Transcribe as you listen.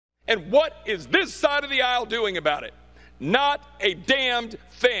And what is this side of the aisle doing about it? Not a damned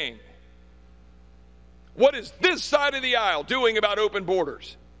thing. What is this side of the aisle doing about open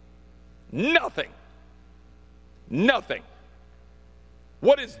borders? Nothing. Nothing.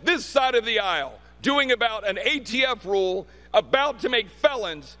 What is this side of the aisle doing about an ATF rule about to make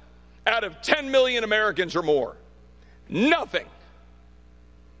felons out of 10 million Americans or more? Nothing.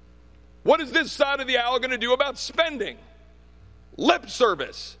 What is this side of the aisle going to do about spending? Lip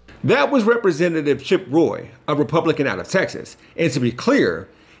service. That was Representative Chip Roy, a Republican out of Texas. And to be clear,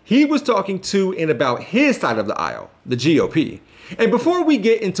 he was talking to and about his side of the aisle, the GOP. And before we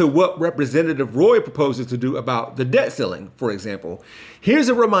get into what Representative Roy proposes to do about the debt ceiling, for example, here's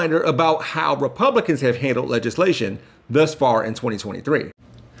a reminder about how Republicans have handled legislation thus far in 2023.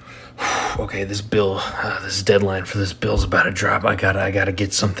 Okay, this bill, this deadline for this bill's about to drop. I gotta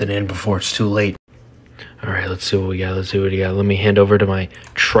get something in before it's too late. All right, let's see what we got. Let me hand over to my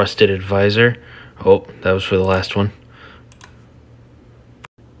trusted advisor. Oh, that was for the last one.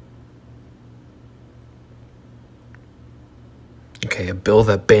 Okay, a bill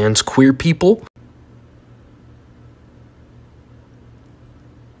that bans queer people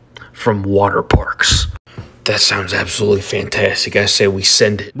from water parks. That sounds absolutely fantastic. I say we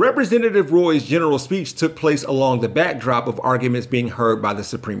send it. Representative Roy's general speech took place along the backdrop of arguments being heard by the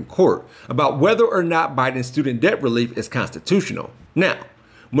Supreme Court about whether or not Biden's student debt relief is constitutional. Now,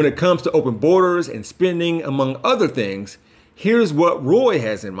 when it comes to open borders and spending, among other things, here's what Roy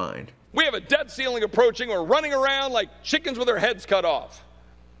has in mind. We have a debt ceiling approaching. We're running around like chickens with their heads cut off.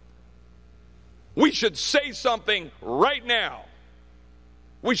 We should say something right now.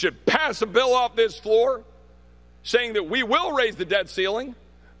 We should pass a bill off this floor saying that we will raise the debt ceiling,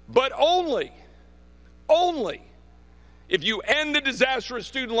 but only if you end the disastrous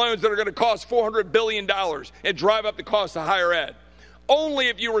student loans that are going to cost $400 billion and drive up the cost of higher ed. Only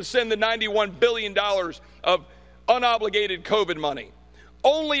if you rescind the $91 billion of unobligated COVID money.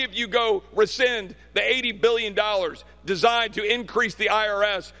 Only if you go rescind the $80 billion designed to increase the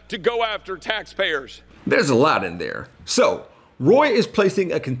IRS to go after taxpayers. There's a lot in there. So, Roy is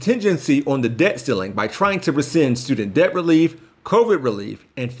placing a contingency on the debt ceiling by trying to rescind student debt relief, COVID relief,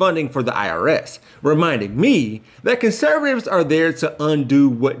 and funding for the IRS, reminding me that conservatives are there to undo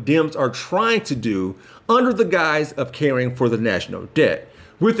what Dems are trying to do under the guise of caring for the national debt.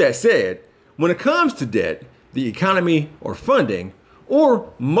 With that said, when it comes to debt, the economy, or funding,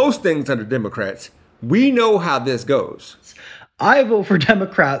 or most things under Democrats, we know how this goes. I vote for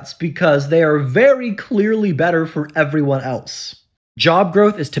Democrats because they are very clearly better for everyone else. Job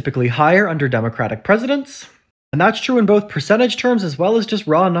growth is typically higher under Democratic presidents, and that's true in both percentage terms as well as just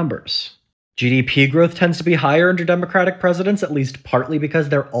raw numbers. GDP growth tends to be higher under Democratic presidents, at least partly because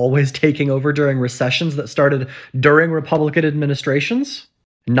they're always taking over during recessions that started during Republican administrations.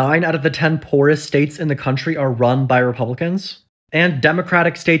 9 out of the 10 poorest states in the country are run by Republicans, and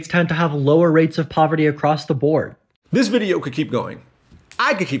Democratic states tend to have lower rates of poverty across the board. This video could keep going.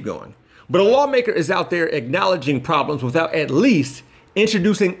 I could keep going. But a lawmaker is out there acknowledging problems without at least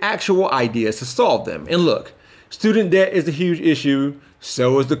introducing actual ideas to solve them. And look, student debt is a huge issue.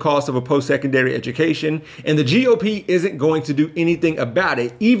 So is the cost of a post-secondary education. And the GOP isn't going to do anything about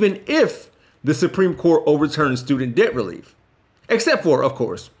it, even if the Supreme Court overturns student debt relief. Except for, of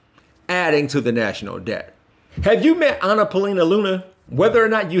course, adding to the national debt. Have you met Anna Paulina Luna? Whether or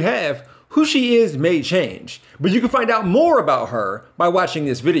not you have, who she is may change, but you can find out more about her by watching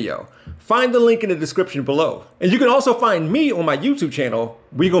this video. Find the link in the description below. And you can also find me on my YouTube channel,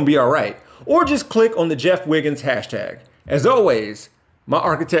 We Gonna Be Alright, or just click on the Jeff Wiggins hashtag. As always, my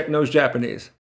architect knows Japanese.